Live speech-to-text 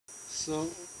So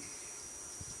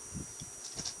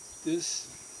this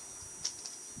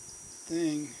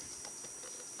thing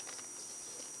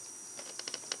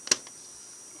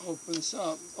opens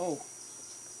up. Oh,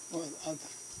 well,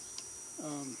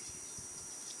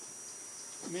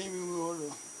 maybe we ought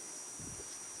to.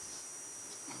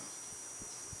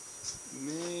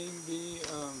 Maybe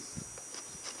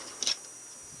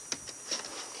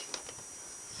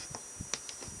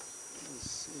let's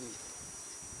see.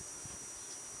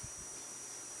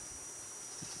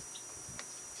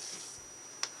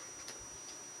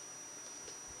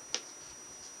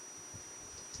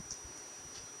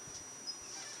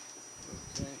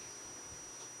 Okay.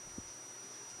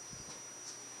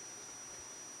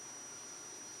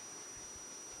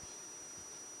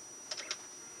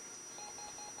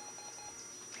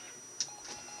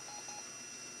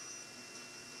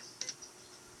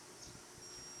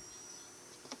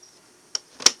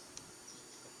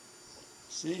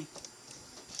 See?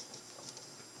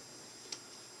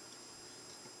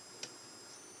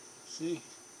 See?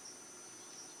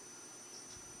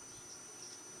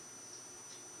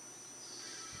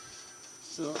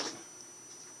 So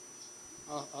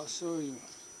I'll show you.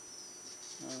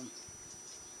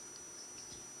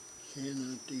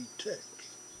 Cannot detect.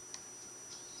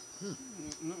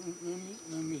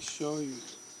 Let me show you.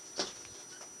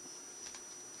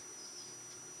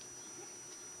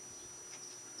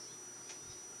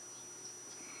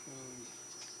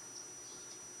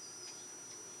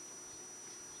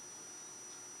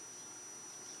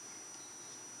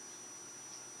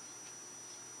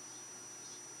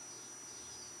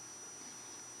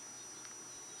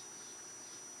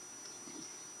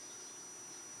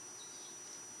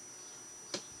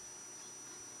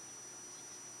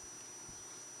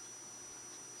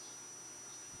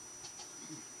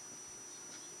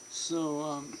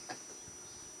 So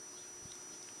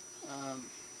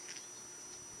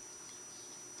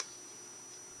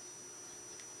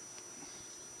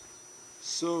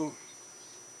so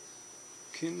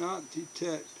cannot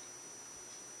detect.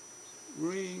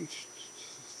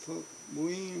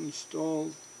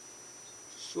 Reinstalled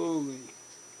slowly.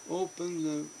 Open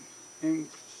the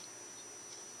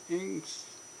inks.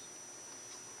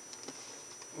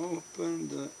 Open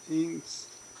the inks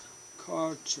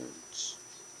cartridge.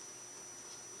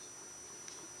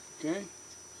 Okay.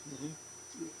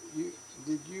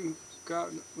 Did you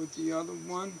got with the other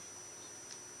one?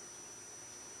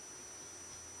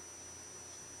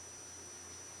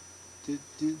 Did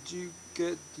you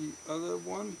get the other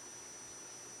one?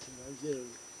 Did I get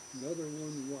another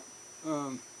one? What?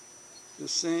 The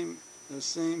same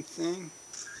thing.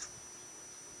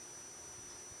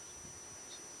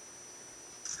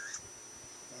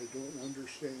 I don't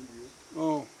understand you.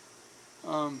 Oh,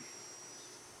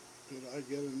 Did I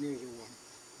get another one?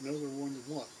 Another one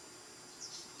what?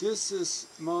 this is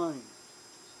mine.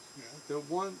 Yeah. The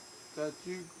one that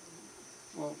you,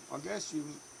 well, I guess you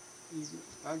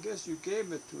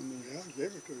gave it to me. Yeah, I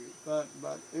gave it to you. But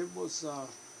it was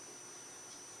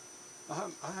I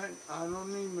don't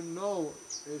even know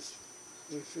if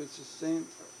it's the same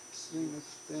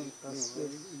thing. No,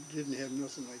 it didn't have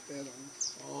nothing like that on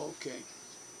it. Oh, okay.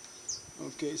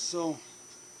 Okay, so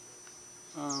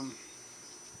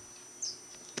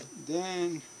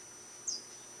then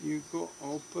you go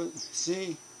open.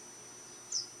 See?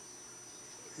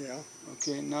 Yeah.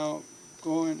 Okay, now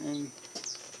go in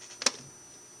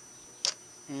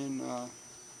and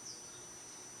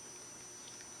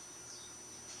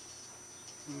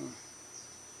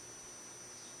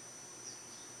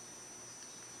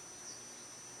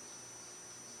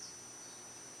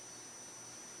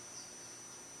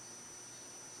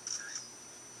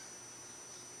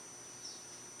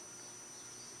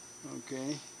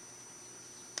okay.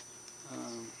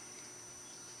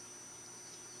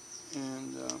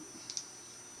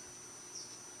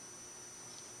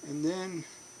 And then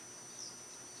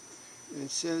it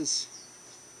says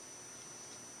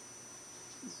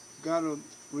gotta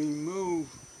remove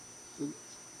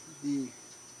the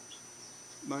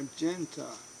magenta.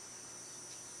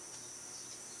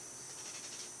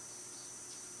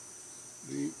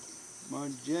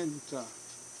 Magenta.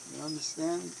 You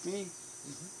understand me?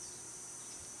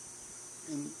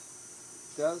 And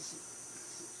that's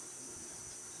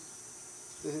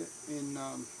in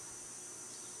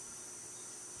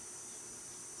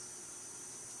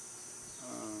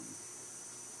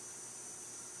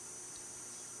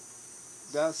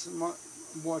that's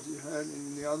what you had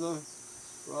in the other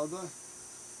brother.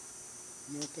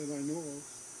 Not that I know of.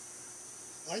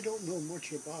 I don't know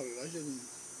much about it. I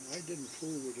didn't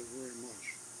fool with it very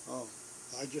much. Oh.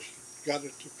 I just got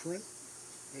it to print.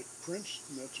 It prints,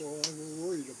 and that's all I was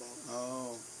worried about.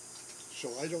 So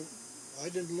I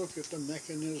didn't look at the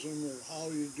mechanism or how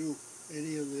you do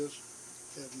any of this.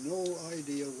 Have no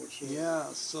idea whatsoever.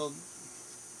 Yeah, so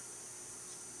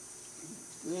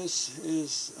this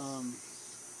is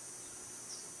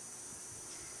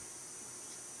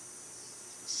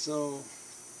so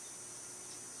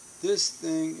this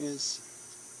thing is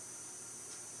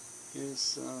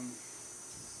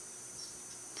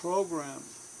programmed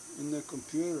in the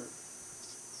computer.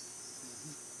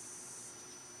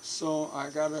 So I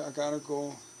gotta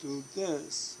go do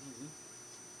this.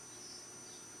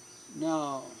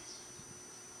 Now,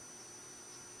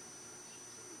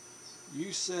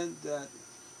 you said that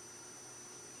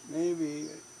maybe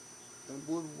it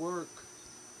would work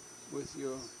with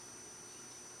your,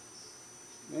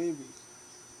 maybe.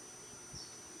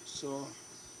 So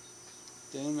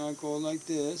then I go like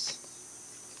this.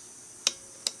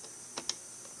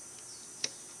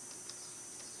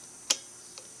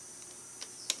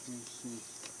 Let me see.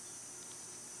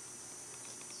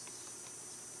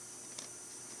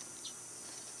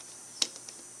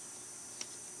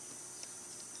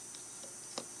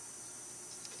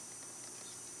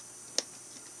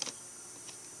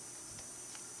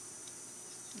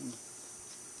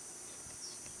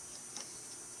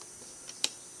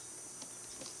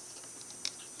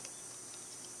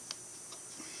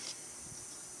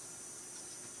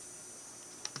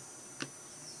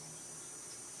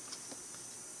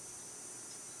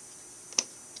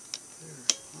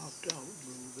 Hopped out a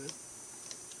little bit.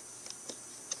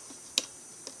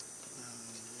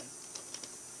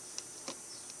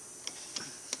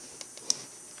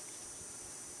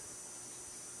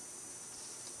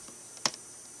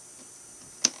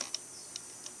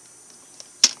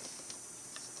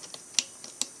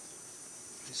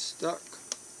 It's stuck.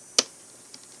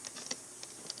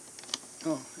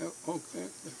 Oh, okay.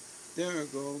 There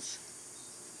it goes.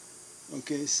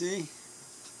 Okay, see?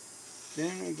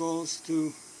 Then it goes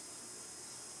to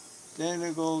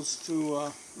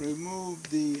remove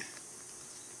the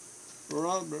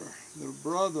brother.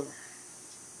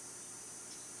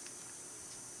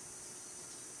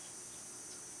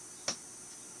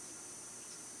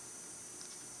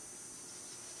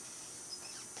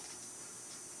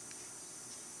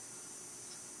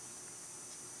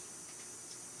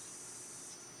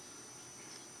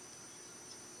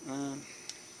 And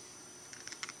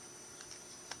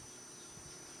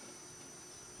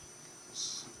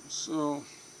so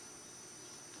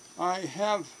I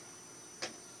have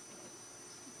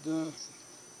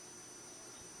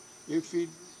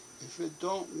if it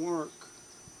don't work,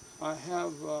 I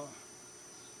have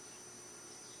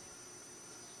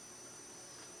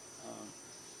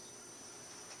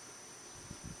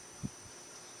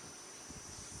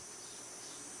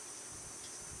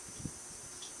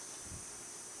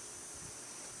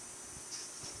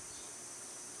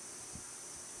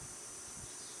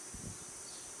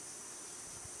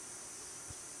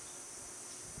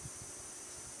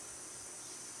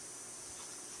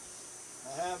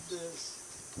this.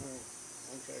 Oh,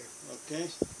 okay. Okay.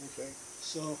 Okay.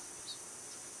 So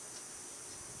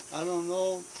I don't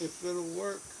know if it'll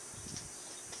work.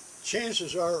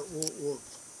 Chances are it won't work,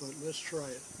 but let's try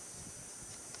it.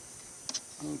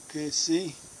 Okay,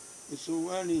 see, it's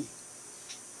already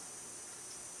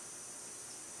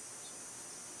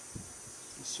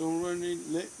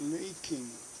leaking.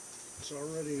 It's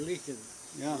already leaking.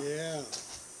 Yeah. Yeah.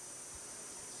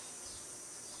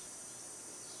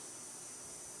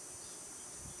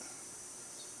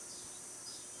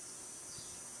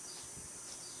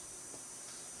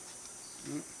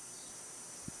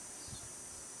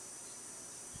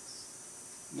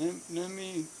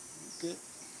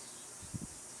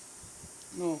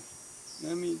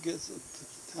 Let me get the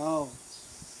towel.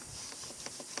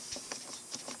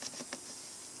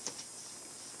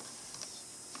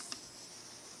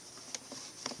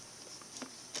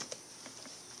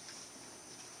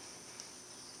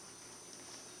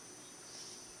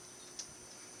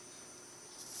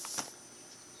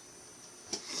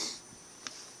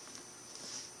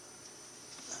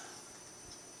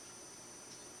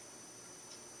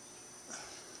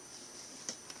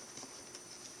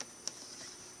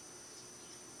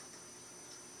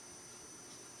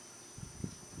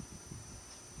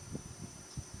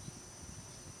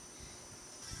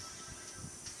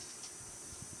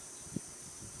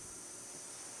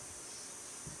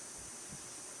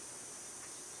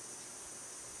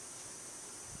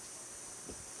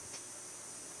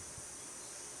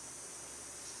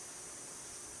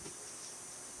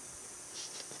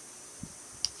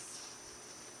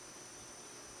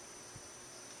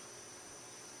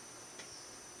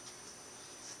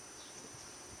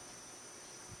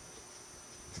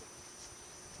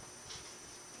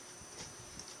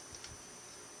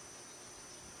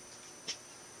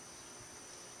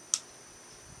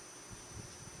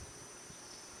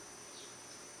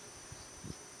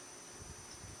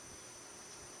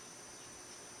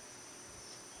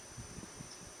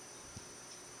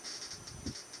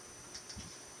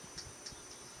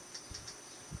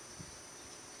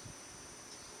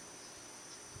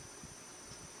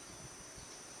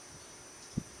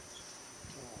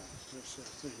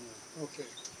 That's that thing there. Okay.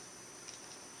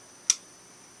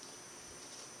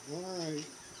 All right.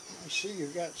 I see you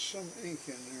got some ink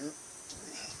in there.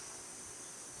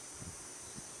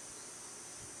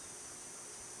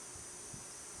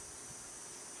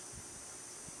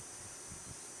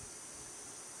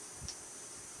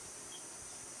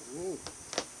 Whoa.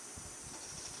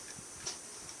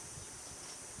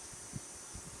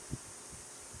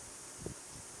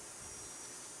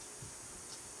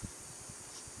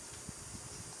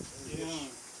 Yeah.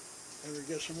 Better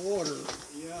get some water.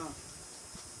 Yeah.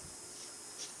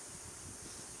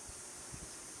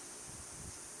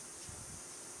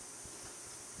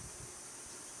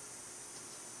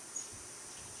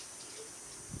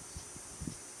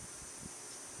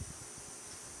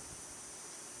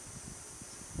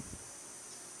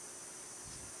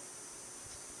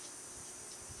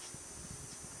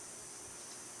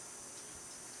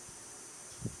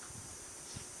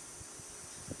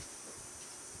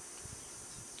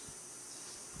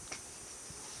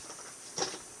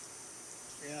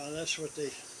 Yeah, that's what they.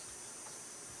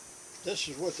 This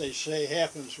is what they say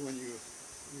happens when you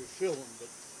fill them. But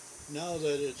now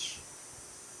that it's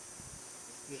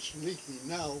leaking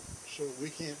now, so we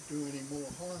can't do any more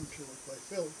harm to it by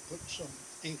put some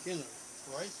ink in it,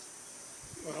 right?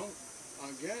 Well,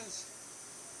 I guess.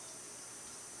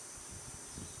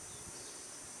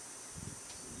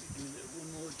 Do that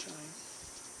one more time.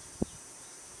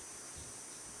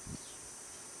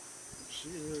 See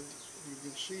there, you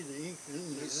can see the ink in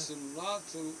there. There's a lot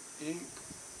of ink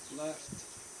left.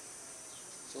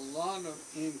 There's a lot of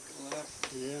ink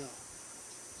left. Yeah.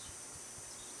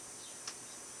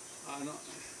 I don't.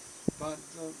 But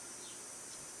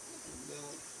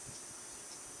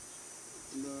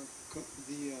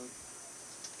the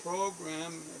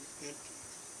program it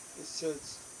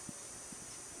says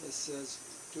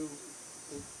to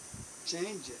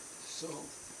change it. So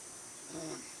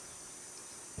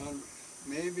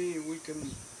maybe we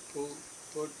can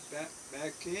put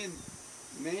back in.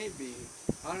 Maybe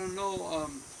I don't know.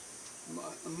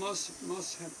 Must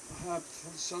have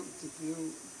something to do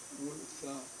with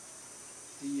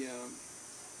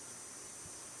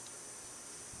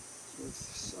with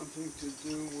something to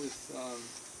do with I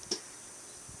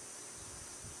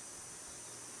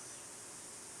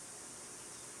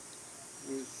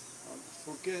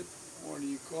forget what do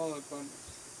you call it, but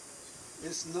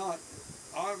it's not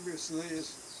obviously.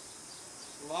 It's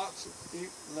lots of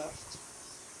ink left.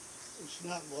 It's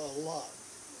not a lot.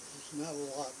 It's not a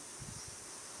lot.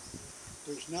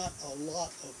 There's not a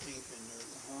lot of ink in there.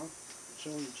 It's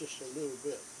only just a little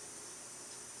bit.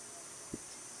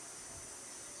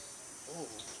 Oh,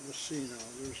 let's see now.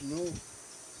 There's no.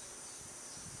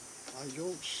 I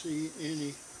don't see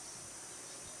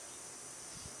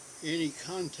any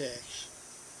contacts.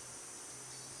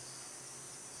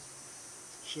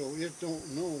 So it don't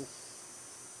know.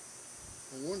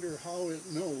 I wonder how it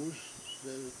knows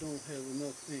that it don't have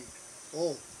enough ink.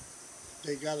 Oh,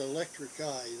 they got electric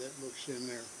eye that looks in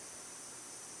there.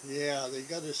 Yeah, they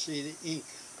got to see the ink.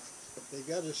 They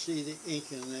got to see the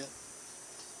ink in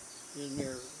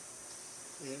there.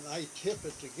 And I tip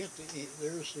it to get the ink.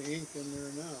 There's the ink in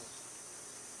there now.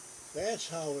 That's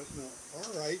how it knows.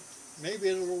 All right, maybe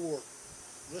it'll work.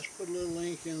 Let's put a little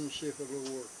ink in and see if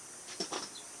it'll work.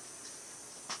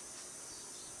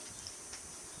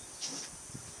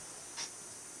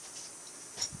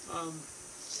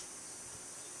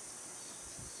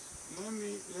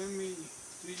 Let me,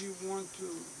 do you want to,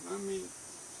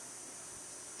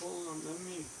 hold on, let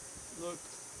me look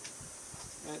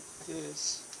at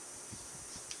this.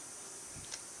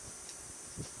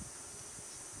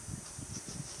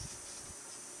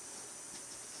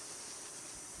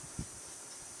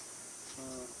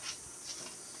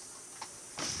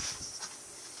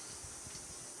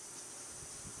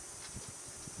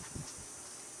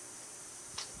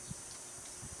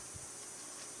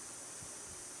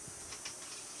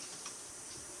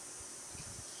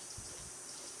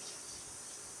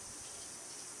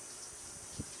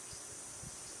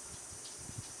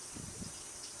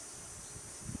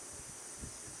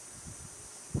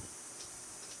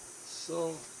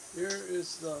 So here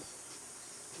is the,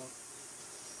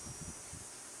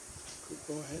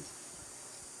 go ahead.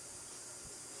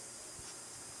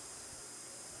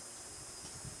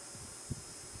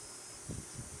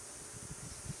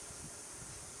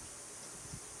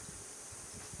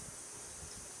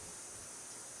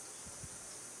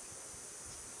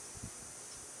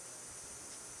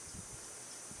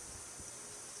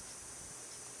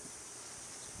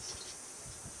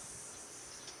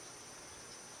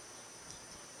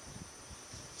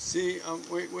 See,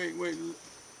 wait.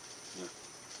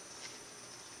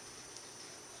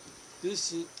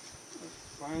 This is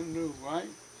brand new, right?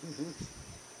 Mm-hmm.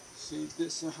 See,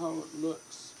 this is how it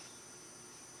looks.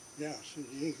 Yeah, see,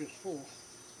 the ink is full.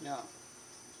 Yeah.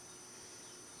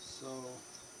 So,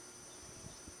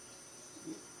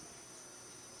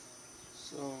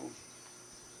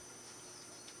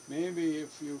 maybe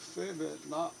if you fill it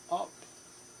not up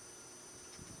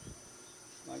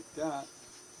like that,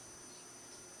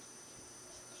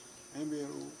 maybe it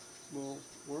will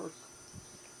work.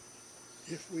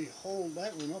 If we hold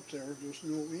that one up there, there's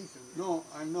no ink in it. No,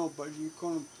 I know, but you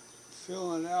can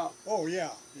fill it out. Oh, yeah,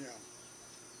 yeah.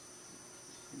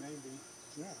 Maybe.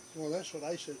 Yeah, well, that's what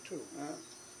I said too. Uh,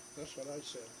 That's what I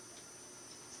said.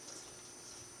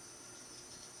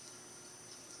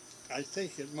 I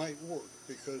think it might work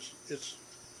because it's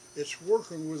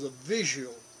working with a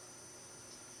visual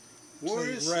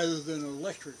thing rather than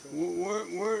electrical.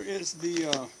 Where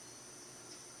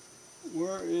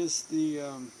is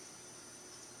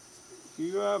do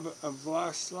you have a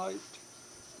flashlight?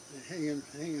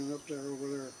 Hanging up there over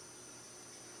there.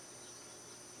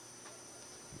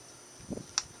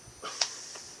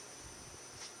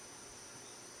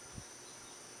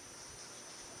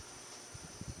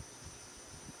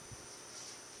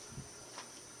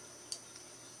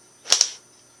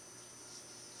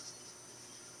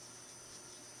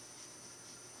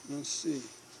 Let's see.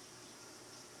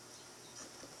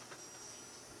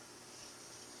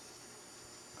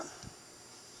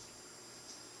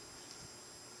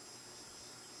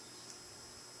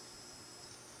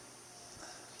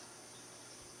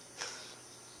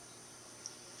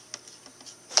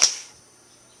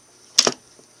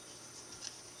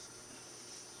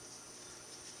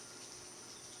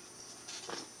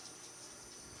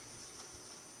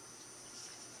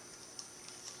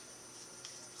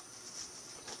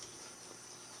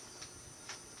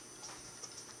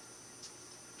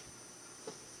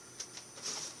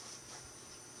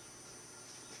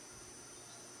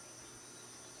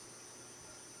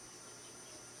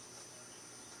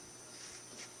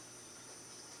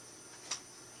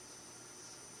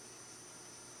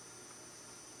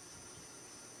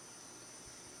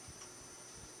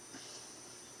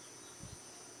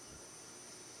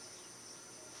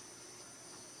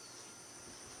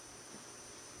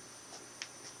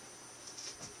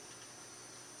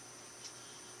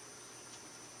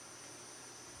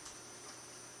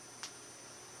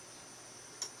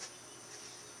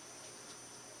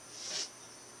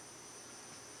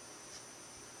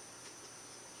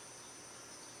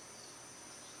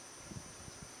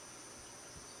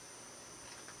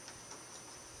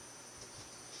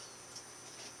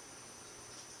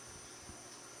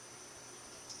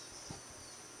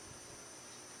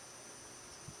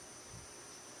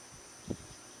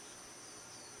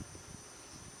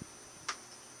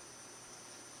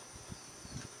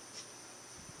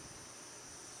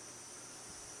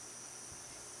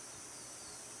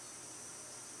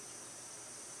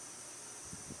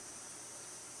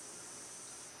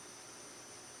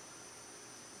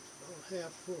 About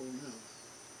half full now.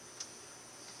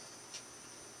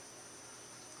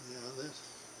 Yeah,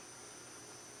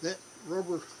 that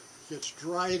rubber gets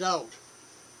dried out,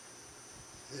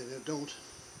 and it don't.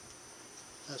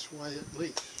 That's why it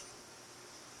leaks.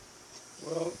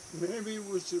 Well, maybe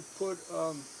we should put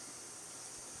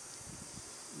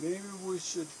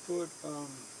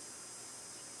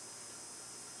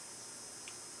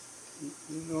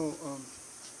you know,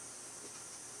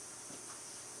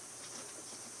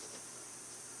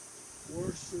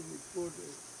 where should we put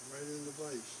it? Right in the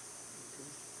vise.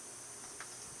 Okay.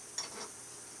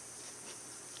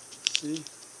 See?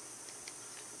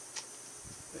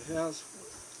 It has,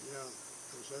 Yeah,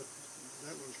 because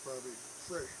that one's probably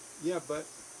fresh. yeah, but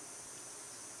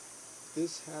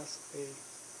this has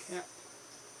a cap.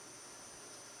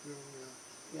 Yeah.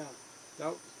 Yeah, that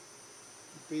would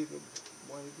be the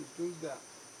way to do that.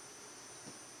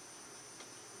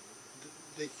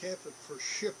 They cap it for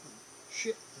shipment.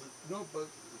 No, but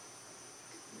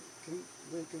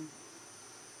they can.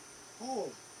 Oh,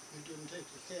 they didn't take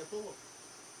the cap off.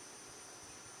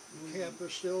 The cap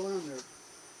is still on there,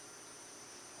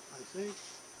 I think.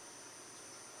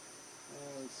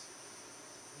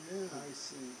 Yeah. I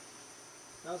see.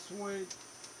 That's the way.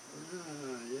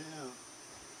 Yeah.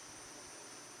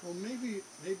 Well, maybe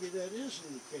that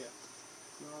isn't the cap.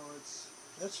 No, it's.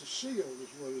 That's a seal, is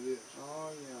what it is.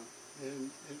 Oh yeah. And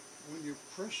when you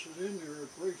press it in there,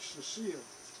 it breaks the seal.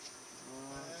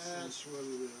 That's what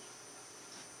it is.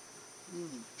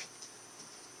 Hmm.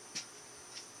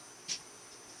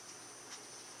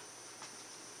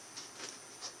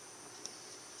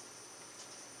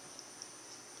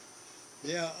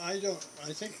 Yeah, I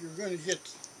think you're going to get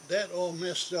that all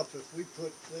messed up. If we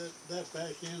put that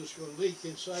back in, it's going to leak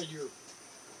inside your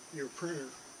printer.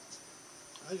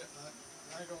 I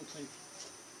don't think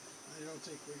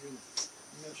we can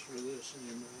mess with this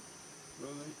anymore.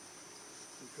 Really?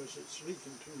 Because it's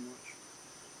leaking too much.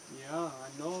 Yeah, I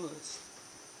know this.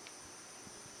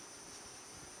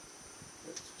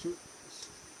 It's too.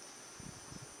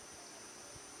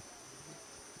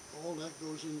 All that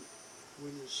goes in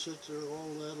when it sits there.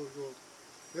 All that'll go.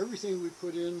 Everything we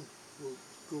put in will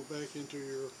go back into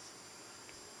your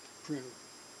printer.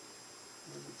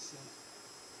 Let me see.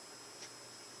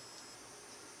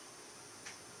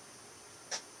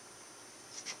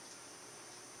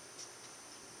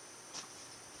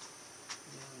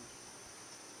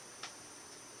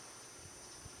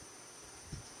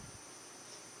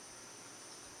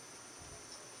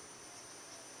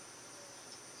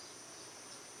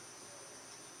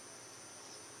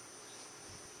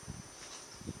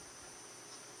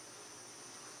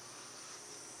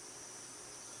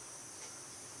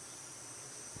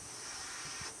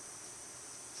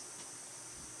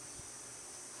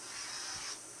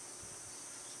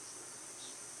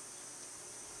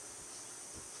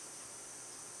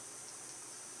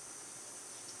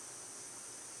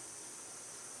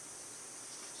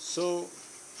 So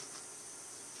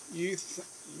you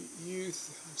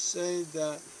say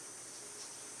that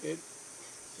it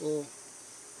will.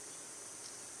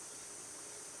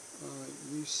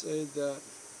 You say that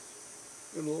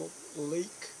it'll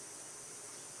leak.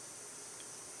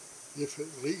 If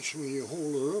it leaks when you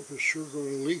hold it up, it's sure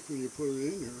going to leak when you put it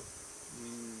in there.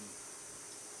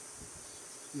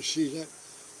 You see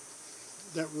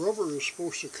that rubber is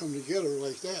supposed to come together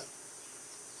like that,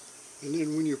 and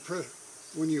then when you put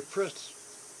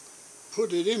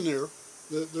it in there,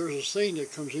 there's a thing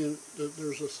that comes in.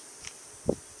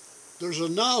 There's a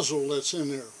nozzle that's in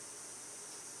there,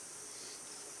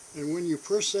 and when you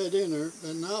press that in there,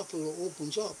 that nozzle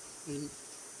opens up, and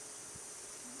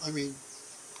I mean,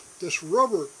 this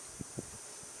rubber,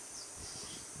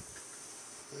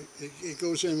 it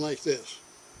goes in like this.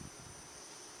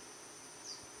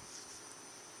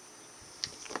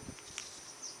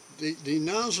 The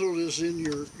nozzle is in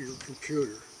your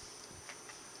computer,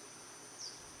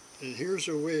 and here's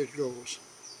the way it goes.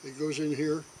 It goes in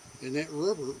here, and that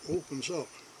rubber opens up.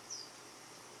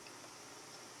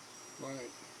 Right.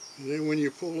 And then when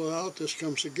you pull it out, this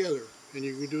comes together, and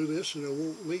you can do this, and it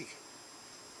won't leak.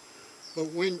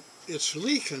 But when it's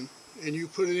leaking, and you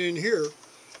put it in here,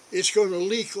 it's going to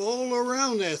leak all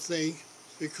around that thing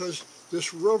because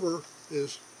this rubber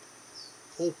is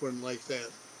open like that,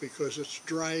 because it's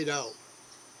dried out,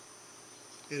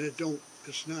 and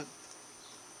it's not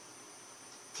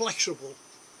flexible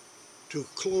to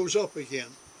close up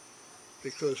again,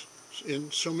 because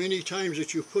in so many times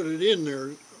that you put it in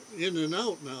there, in and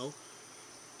out now,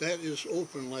 that is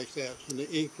open like that, and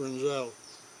the ink runs out,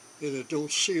 and it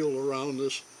don't seal around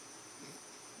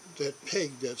that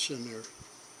peg that's in there.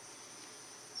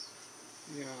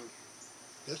 Yeah.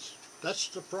 That's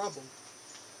the problem.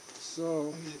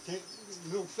 So. And you can't,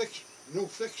 no fix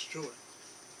to it.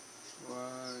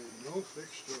 Right. No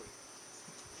fix to it.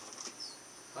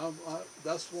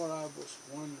 That's what I was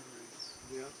wondering.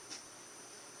 Yeah.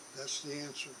 That's the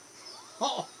answer.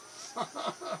 Oh.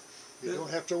 You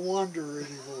don't have to wonder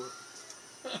anymore.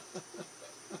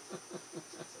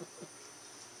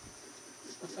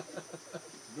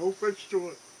 No fix to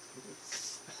it.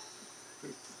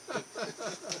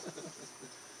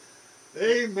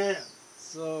 Amen.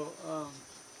 So,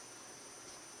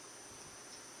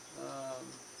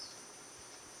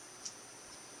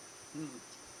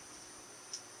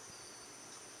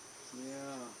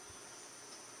 yeah.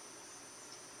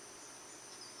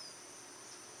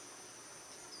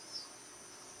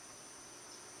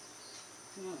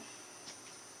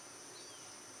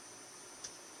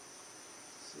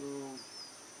 So,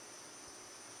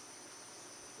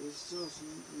 there's just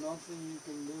nothing you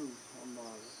can do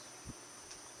about it.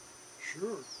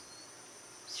 Sure.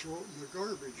 Throw it in the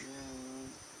garbage. Yeah.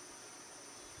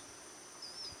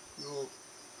 No,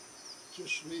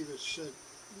 just leave it set.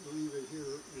 Leave it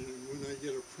here, and when I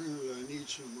get a printer that I need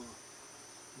some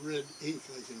red ink,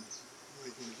 I can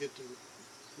get the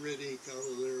red ink out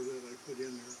of there that I put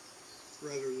in there,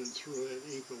 rather than throw that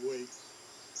ink away.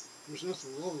 There's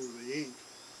nothing wrong with the ink.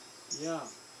 Yeah.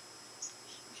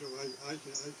 So I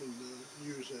can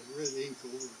use that red ink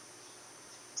over.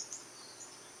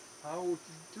 How would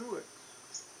you do it?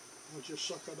 I'll just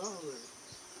suck it out of there.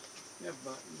 Yeah,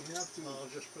 but you have to. I'll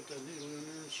just put that needle in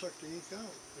there and suck the ink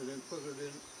out, and then put it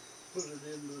in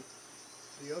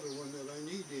the other one that I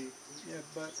need ink. Yeah,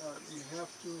 but you have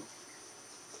to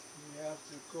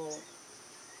go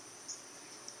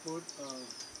put a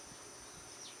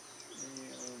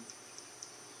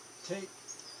tape.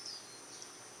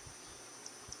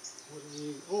 What do you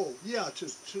mean? Oh, yeah,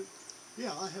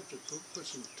 yeah, I have to put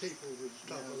some tape over the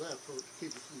top of that to keep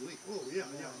it from leaking. Oh, yeah, I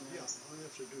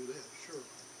have to do that, sure.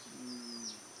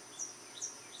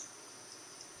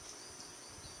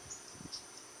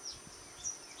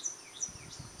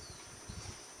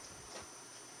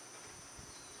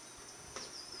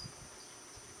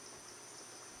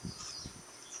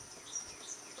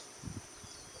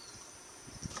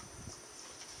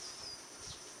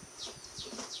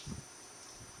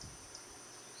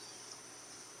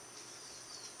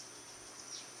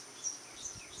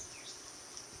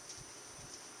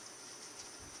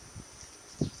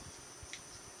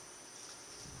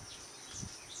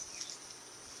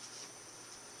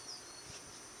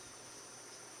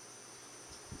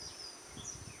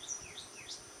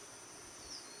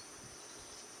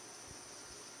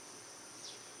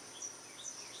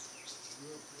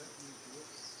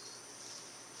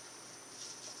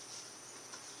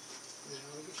 Yeah,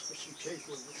 I'll just put some tape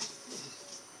over it.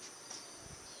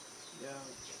 Yeah.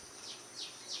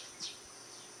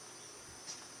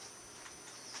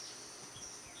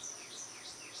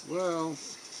 Well,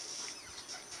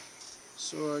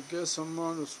 so I guess I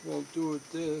might as well do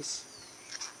it this.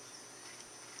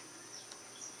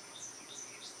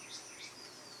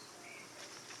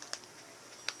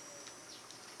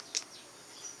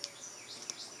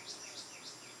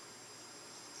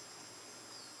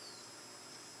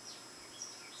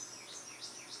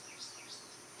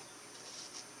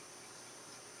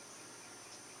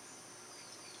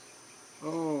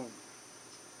 Oh.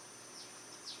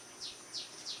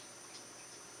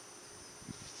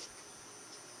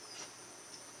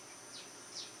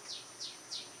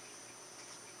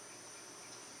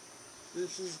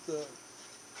 This is the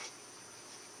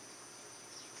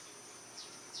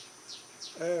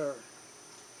air.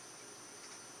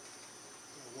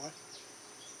 What?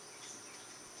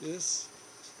 This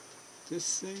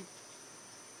thing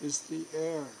is the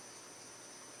air.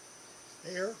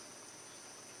 Air?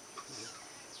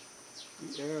 The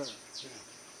air. Yeah.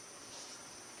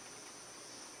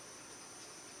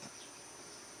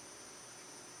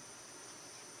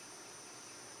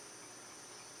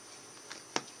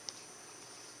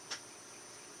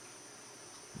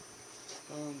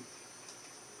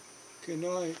 Can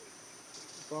I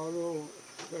borrow a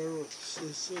pair of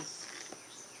scissors?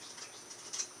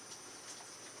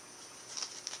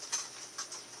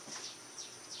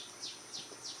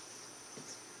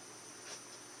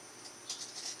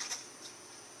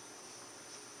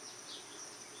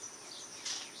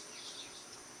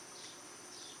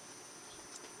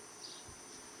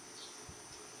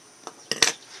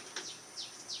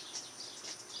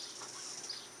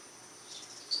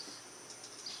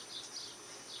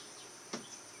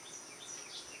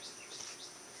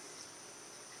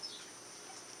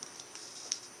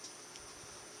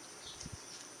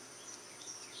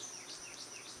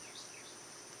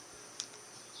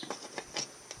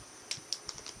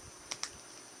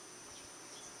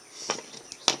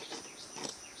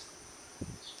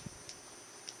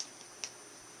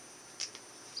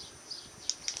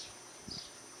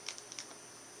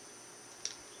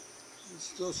 This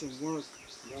doesn't work.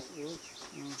 Don't work?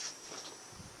 No.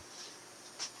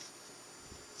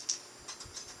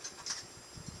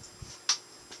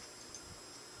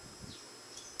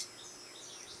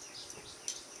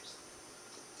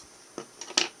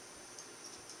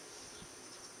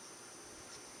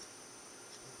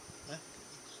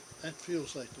 That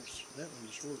feels like this. That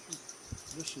one's working.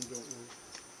 This one don't work.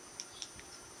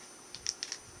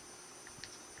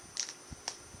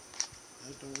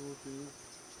 That don't work either.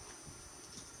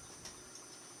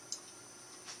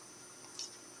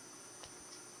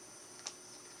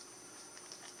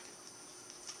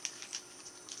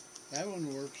 That one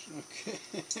works. Okay.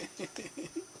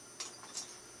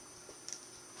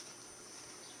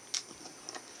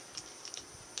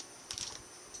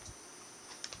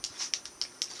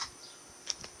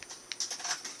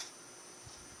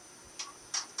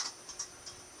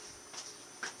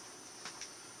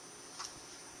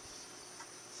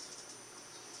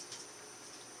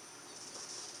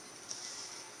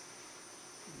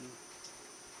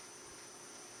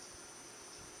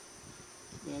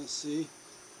 Yeah, see?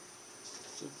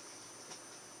 So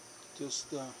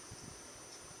just it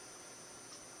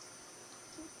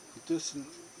doesn't.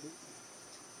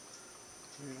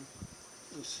 Yeah.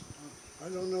 I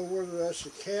don't know whether that's a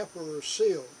cap or a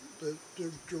seal. The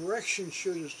direction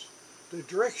should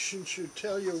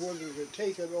tell you whether to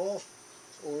take it off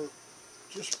or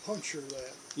just puncture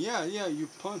that. Yeah, you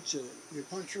punch it. You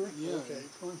puncture it? Yeah, Okay. you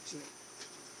punch it.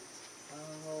 I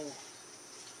don't know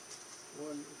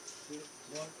what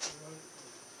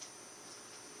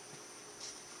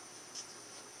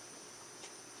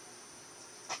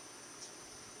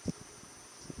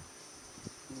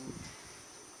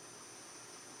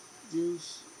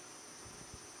Use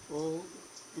all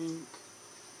ink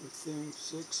within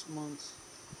 6 months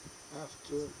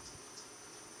after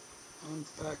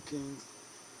unpacking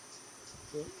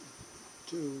the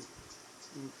tube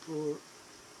and pour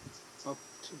up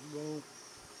to low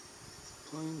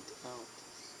point out.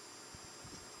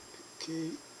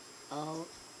 Key out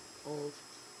of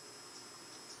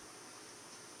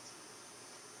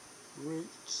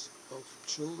reach of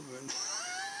children.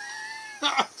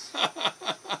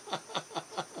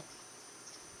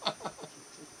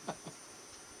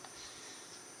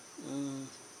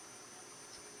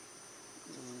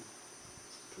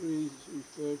 Please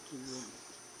refer to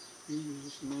the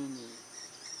user's manual.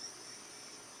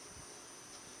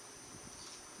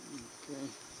 Okay.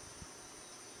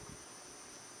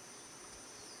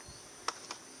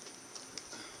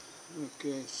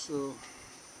 Okay, so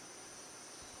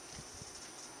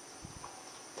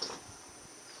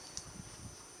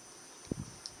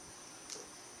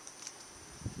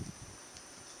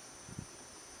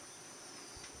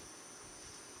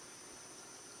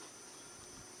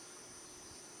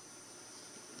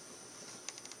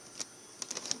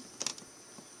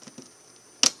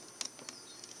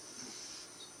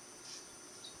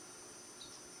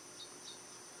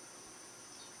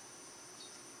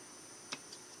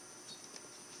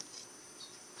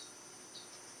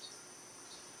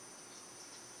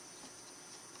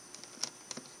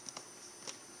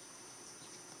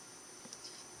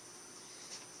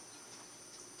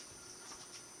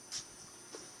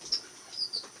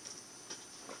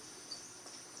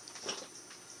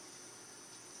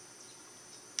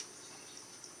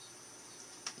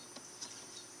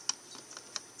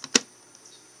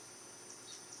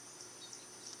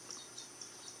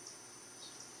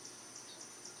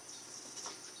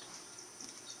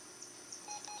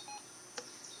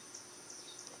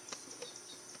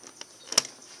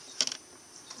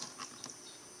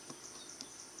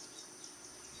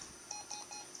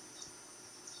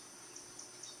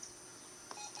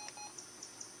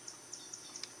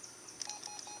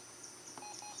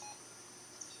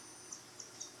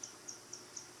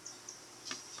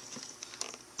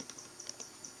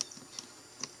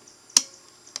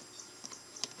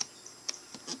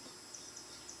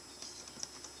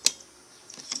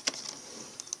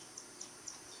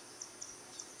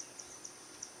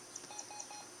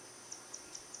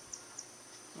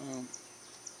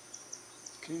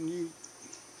can you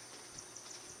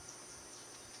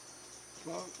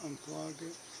unplug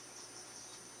it?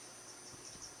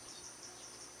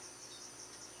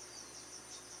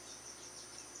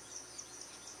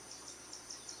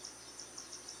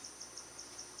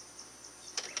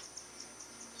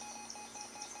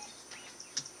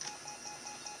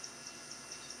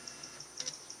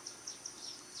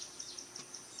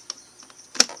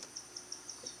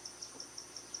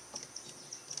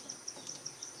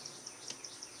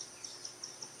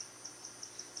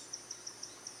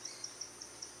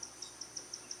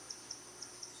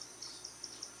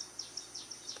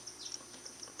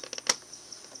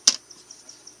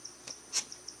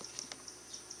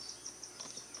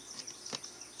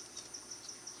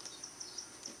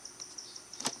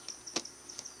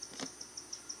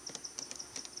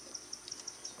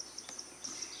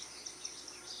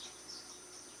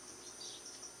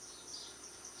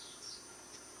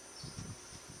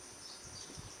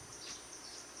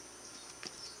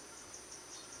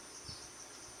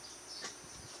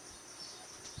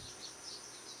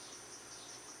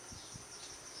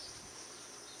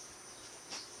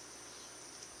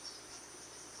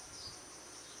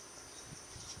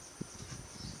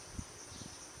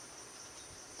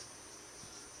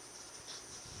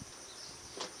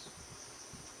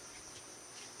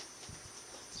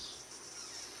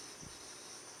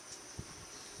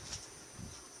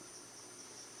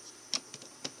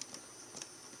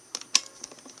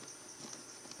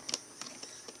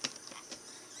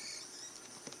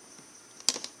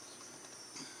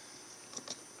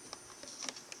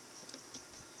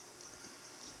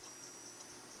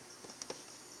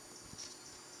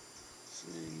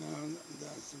 See, now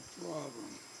that's the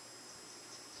problem.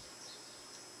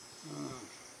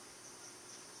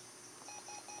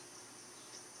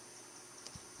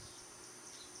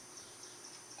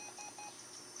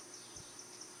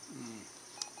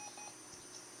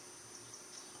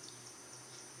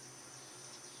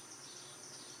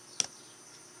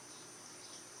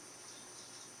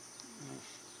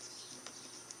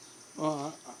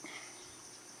 Well,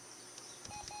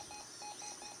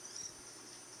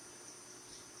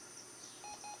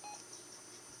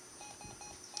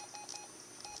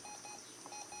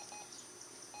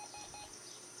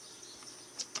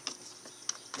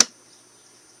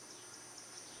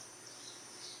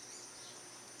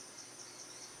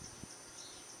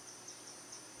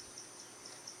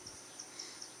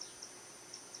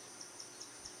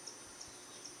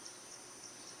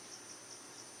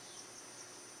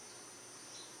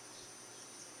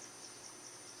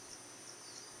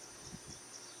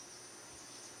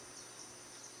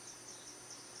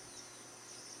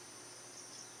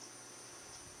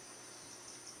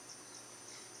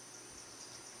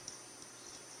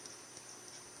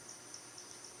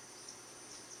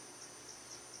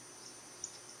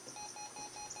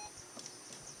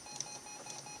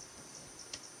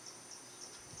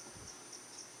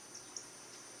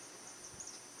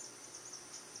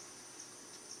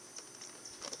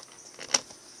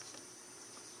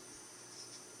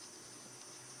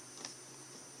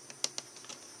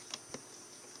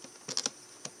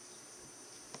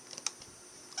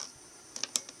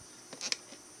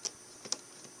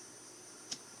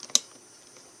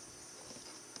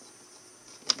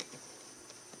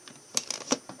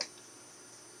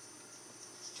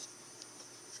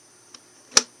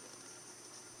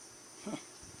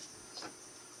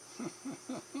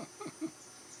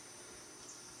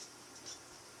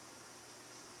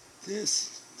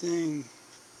 This thing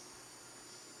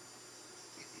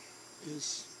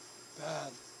is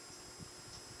bad.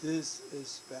 This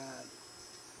is bad.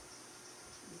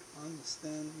 You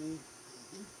understand me?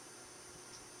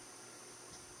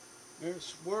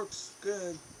 It works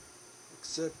good,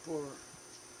 except for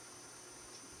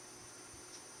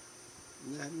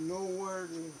that nowhere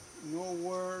to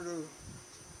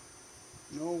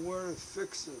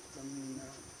fix it. I mean,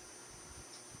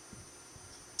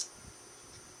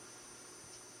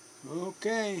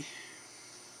 okay.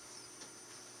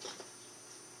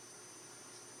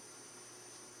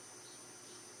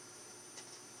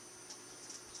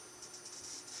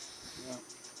 Yeah.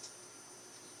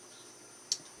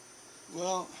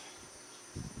 Well,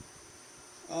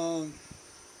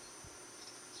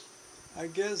 I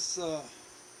guess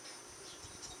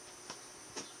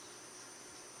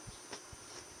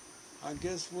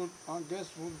we'll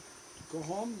go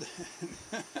home then.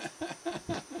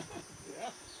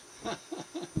 Yeah. Yeah.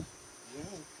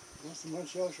 Nothing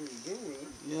much else we can do with it.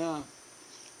 Yeah.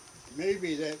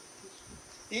 Maybe that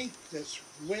ink that's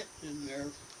wet in there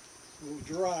will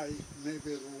dry.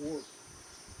 Maybe it'll work.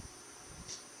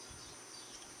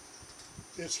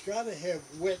 It's got to have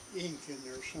wet ink in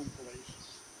there someplace.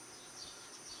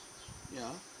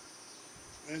 Yeah.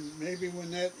 And maybe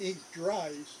when that ink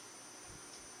dries,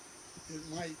 it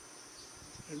might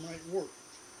work.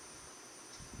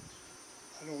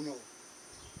 I don't know.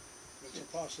 It's a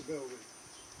possibility.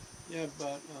 Yeah,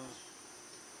 but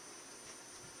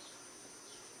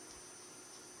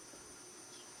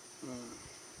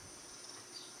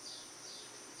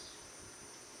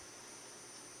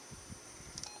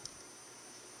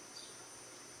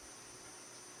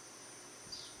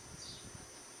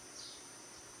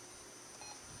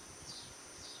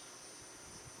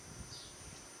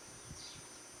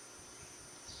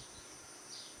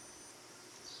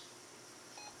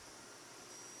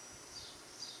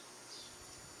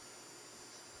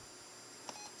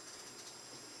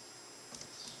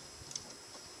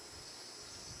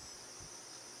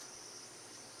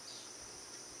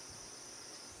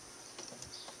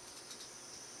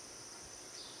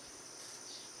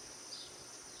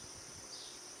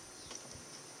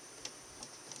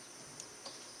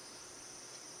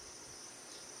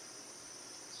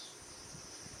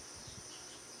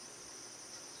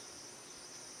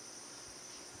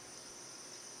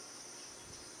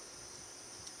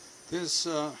there's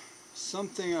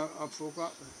something I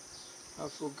forgot. I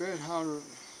forget how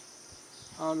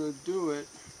to do it.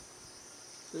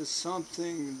 There's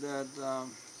something that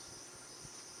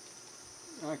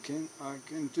I can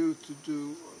do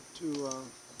to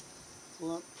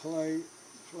play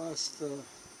plus the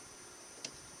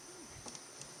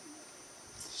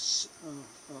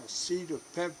sheet of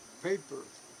paper.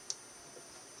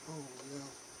 Oh, yeah.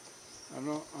 I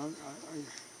don't. I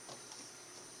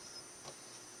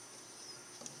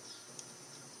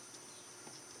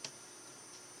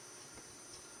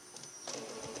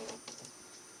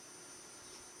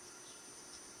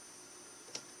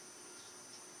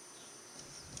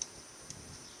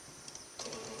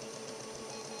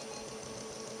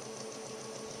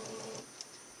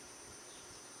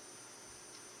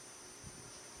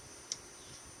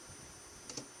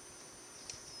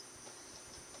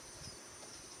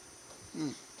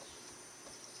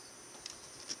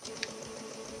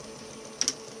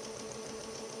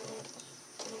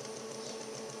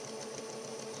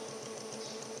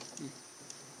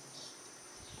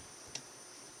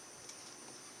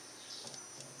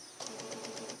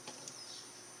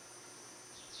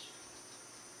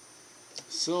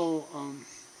So,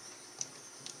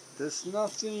 there's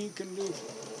nothing you can do.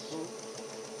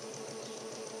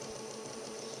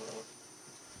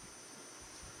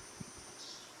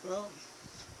 Well,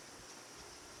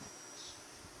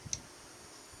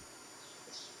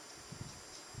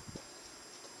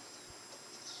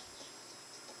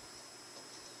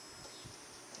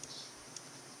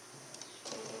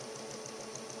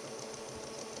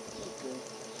 okay.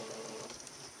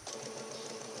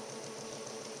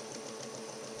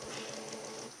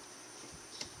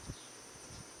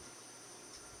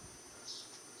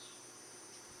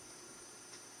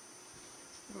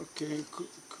 Okay,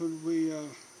 could we go?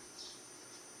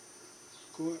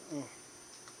 Oh.